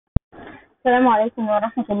السلام عليكم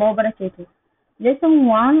ورحمة الله وبركاته. Lesson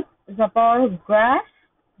 1 the bar graph.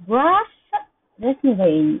 graph رسم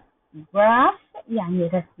بياني. graph يعني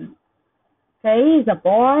رسم. okay the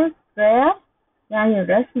bar graph يعني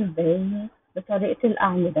الرسم البياني بطريقة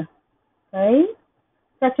الأعمدة. okay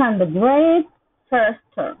second grade first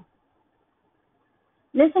term.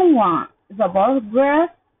 Lesson 1 the bar graph.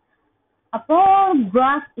 A bar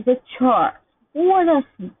graph is a chart. هو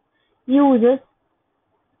رسم uses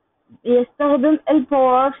يستخدم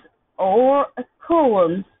البارز or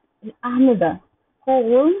columns الأعمدة.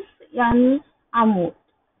 columns يعني عمود.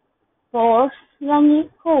 bars يعني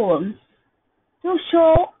columns to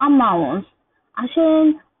show amounts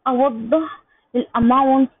عشان أوضح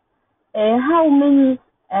الأماونت how many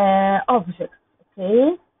objects.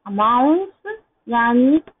 okay amounts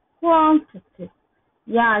يعني quantity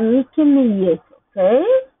يعني كميات.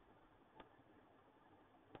 okay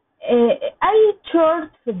اي chart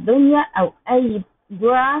في الدنيا او اي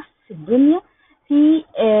graph في الدنيا في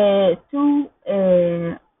two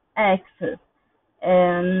axes.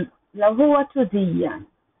 لو هو 2D يعني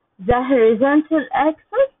the horizontal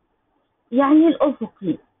axis يعني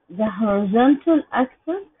الافقي. the horizontal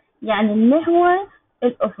axis يعني المحور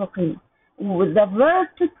الافقي. the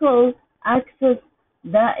vertical axis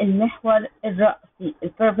ده المحور الرأسي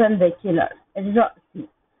perpendicular الرأسي.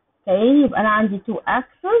 يبقى أنا عندي two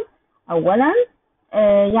axes. أولا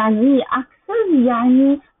يعني ايه axis؟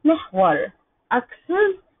 يعني محور.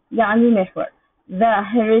 axis يعني محور. the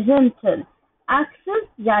horizontal axis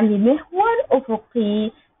يعني محور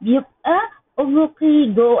أفقي. بيبقى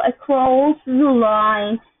أفقي go across the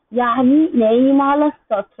line يعني نايم على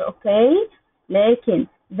السطح. اوكي لكن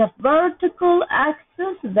the vertical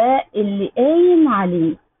axis ده اللي قايم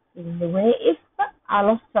عليه اللي واقف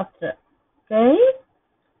على السطح. اوكي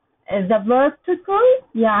the vertical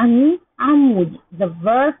يعني عمودي. the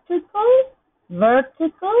vertical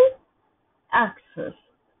axis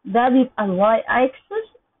ده بيبقى ال y axis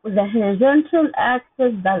و the horizontal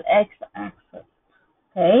axis ده ال x axis.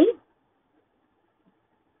 okay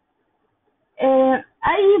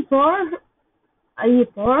أي بار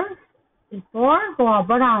البار هو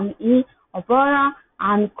عبارة عن إيه؟ عبارة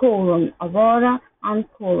عن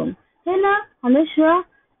column. هنا هنشرح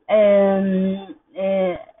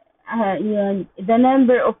يعني the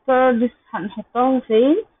number of birds هنحطها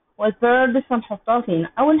فين والبيردز هنحطها فين.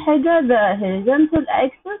 أول حاجة the horizontal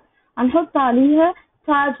axis هنحط عليها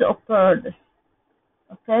types of birds.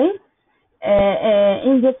 okay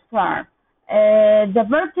in this farm. the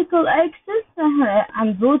vertical axis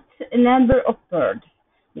هنبوت number of birds.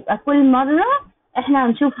 يبقى كل مرة احنا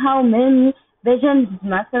هنشوف how many pigeons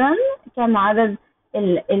مثلا كم عدد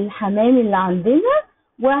الحمام اللي عندنا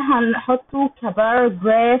وهنحطه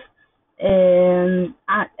كباراجراف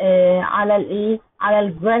على الايه على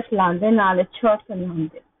الجراف اللي عندنا على الشارت اللي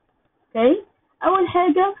عندنا. okay اول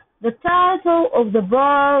حاجة the title of the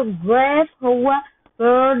bar graph هو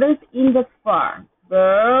birds in the farm.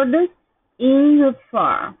 birds in the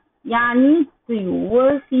farm يعني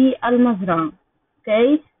طيور في المزرعة.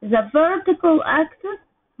 okay the vertical axis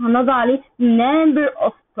هنضع عليه number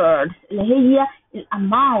of birds اللي هي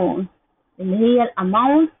الاماونت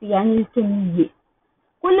يعني الكمية.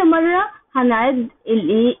 كل مرة هنعد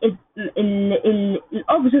الايه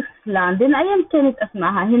الاوبجكتس اللي عندنا ايا كانت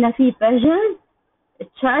اسمها. هنا في pigeons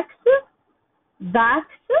chicks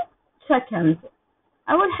ducks chickens.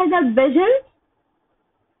 اول حاجة البيجنز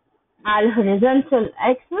على الهوريزونتال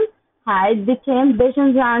اكسس هعد كام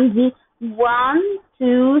pigeons عندي 1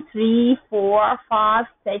 2 3 4 5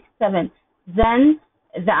 6 7. then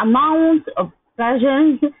the amount of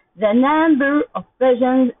pigeons the number of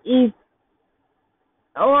pigeons is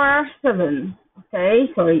or 7.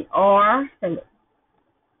 or 7.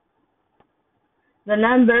 the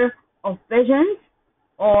number of pigeons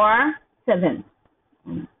or 7.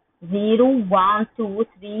 0 1 2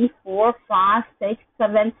 3 4 5 6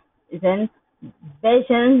 7. then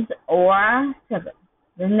pigeons or 7.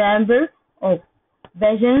 the number of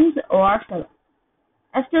pigeons or 7.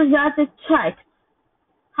 after that the chicks.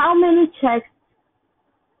 how many chicks?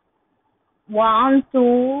 1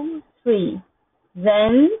 2 3.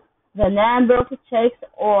 then the number of chicks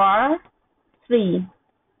or 3.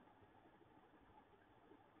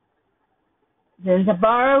 then the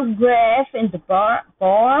bar graph in the bar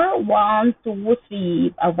 1 2 3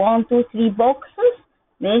 يبقى 1 2 3 boxes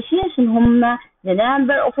ماشي عشان هما the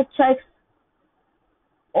number of chicks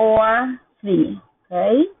or 3.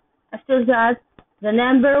 okay after that the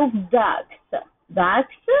number of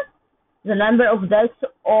ducks the number of ducks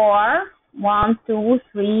or 1 2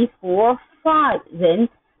 3 4 5.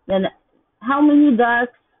 then how many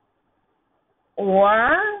ducks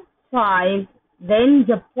or 5. Then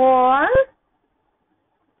the bar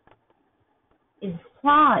is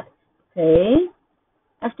 5. Okay.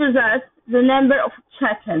 After that, the number of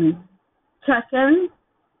chickens. Chickens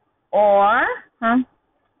or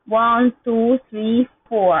 1, 2, 3,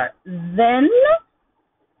 4. Then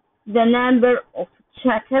the number of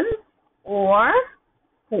chickens or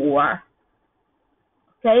 4.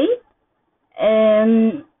 Okay.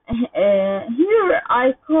 Here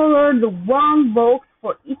I colored one box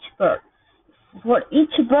for each bird. For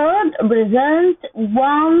each bird, present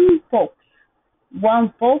one box.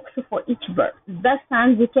 One box for each bird. بس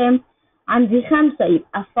عندي كام؟ عندي 5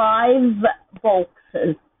 يبقى 5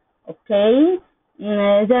 boxes. Okay.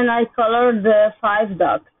 Then I colored 5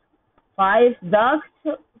 ducks. 5 ducks,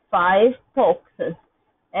 5 boxes.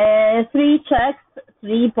 3 checks,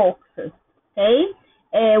 3 boxes. Okay.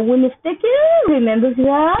 ونفتكر remember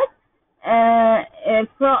that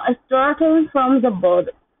starting from the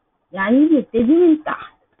bottom. يعني نبتدي من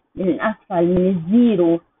تحت، من أسفل، من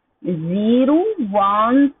الزيرو. 0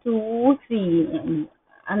 1 2 3. يعني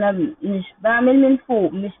أنا مش بعمل من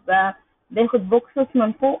فوق، مش باخد بوكسز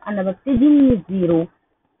من فوق، أنا ببتدي من الزيرو.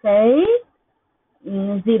 Okay.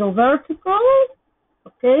 Zero vertical.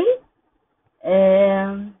 Okay.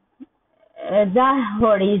 The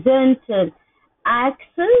horizontal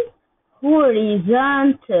axis.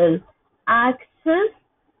 Horizontal axis.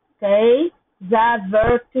 Okay. The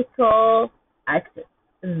vertical axis.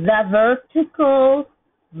 The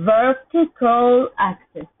vertical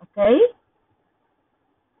axis. Okay.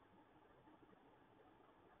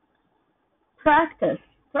 Practice,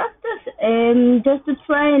 just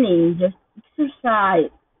training, just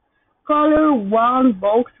exercise. Color one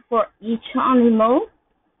box for each animal.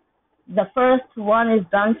 The first one is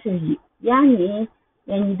done for you. يعني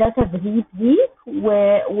ده تدريب ليك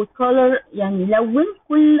وcolor يعني لون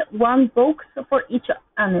كل one box for each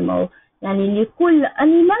animal. يعني لكل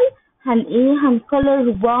animal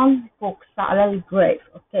هنcolor one box على الجراف.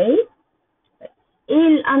 اوكي. ايه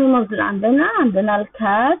الانيمالز اللي عندنا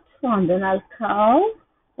الكات وعندنا الكاو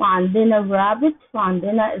وعندنا الرابت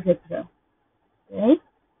وعندنا الزبرة. اوكي.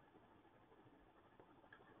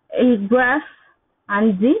 الجراف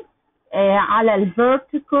عندي على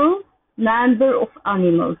الvertical number of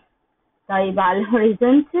animals. طيب على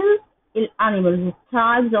الهوريزونتال الانيمالز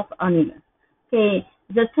types of animals. Okay.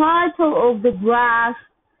 The title of the graph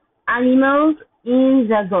animals in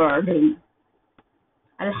the garden.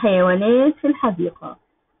 الحيوانات في الحديقة.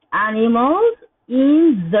 Animals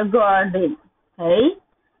in the garden. Okay.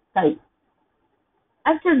 طيب.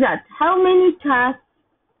 After that, how many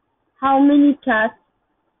cats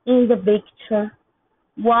in the picture?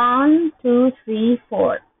 1, 2, 3,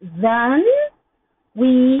 4. Then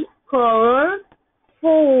we color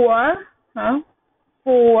 4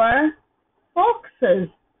 boxes.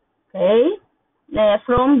 Okay.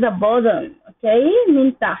 From the bottom. Okay.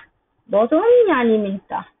 من تحت. bottom يعني من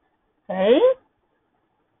تحت. Okay.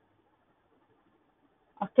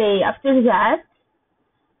 Okay. After that,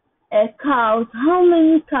 cows. How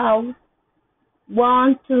many cows?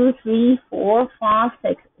 1, 2, 3, 4, 5,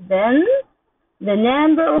 6. Then the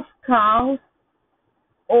number of cows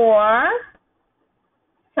or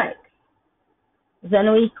 6.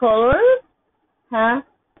 Then we color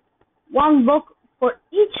one box for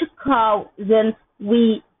each cow. Then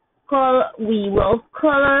we will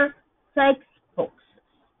color 6 boxes.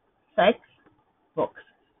 6 boxes.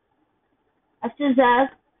 After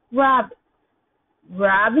that, rabbits.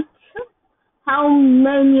 How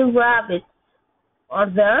many rabbits are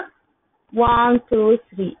there? 1, 2,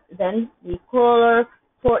 3. Then we color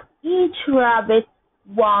for each rabbit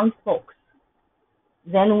one box.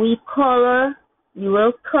 Then we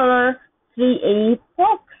will color 3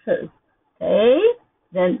 boxes. Okay.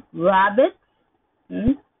 Then rabbits,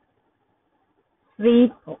 3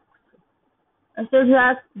 boxes. After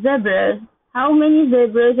that, zebras. How many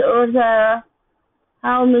zebras are there?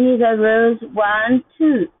 How many zebras? 1,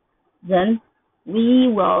 2. Then we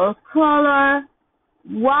will color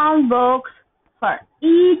one box for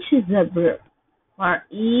each zebra.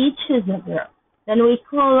 Then we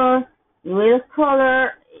will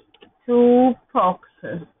color 2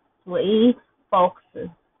 boxes. 3 boxes.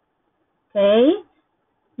 Okay.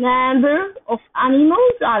 Number of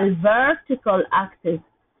animals are vertical axis.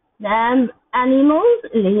 Animals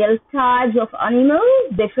اللي هي types of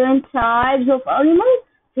animals, different types of animals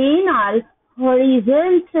فين على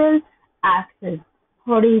horizontal axis.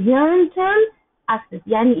 Horizontal axis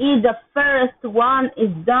يعني ايه the first one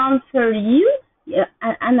is done for you.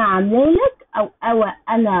 انا عاملك او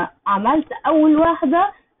انا عملت اول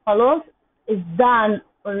واحدة خلاص is done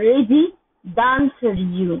already done for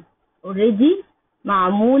you already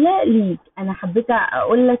معمولة ليك. أنا حبيت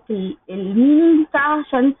أقول لك المينينج بتاعها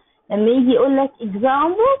عشان لما يجي يقول لك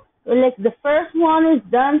example يقول لك the first one is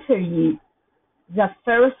done for you. The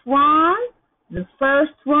first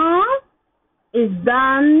one is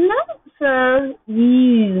done for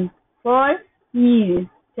you. For you.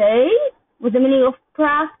 Okay? With the meaning of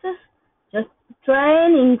practice, just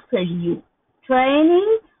training for you. Training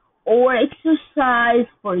or exercise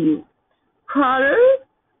for you. Color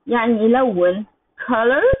يعني يلون.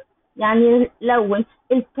 Color يعني يلون.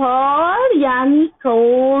 البار يعني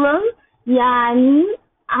column يعني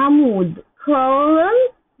عمود.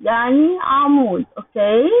 column يعني عمود.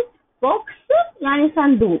 اوكي. box يعني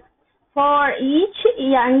صندوق. for each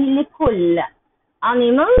يعني لكل.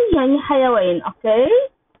 animal يعني حيوان. اوكي.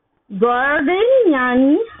 garden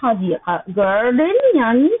يعني حديقة. garden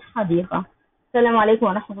يعني حديقة. السلام عليكم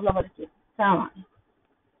ورحمة الله وبركاته. السلام عليكم.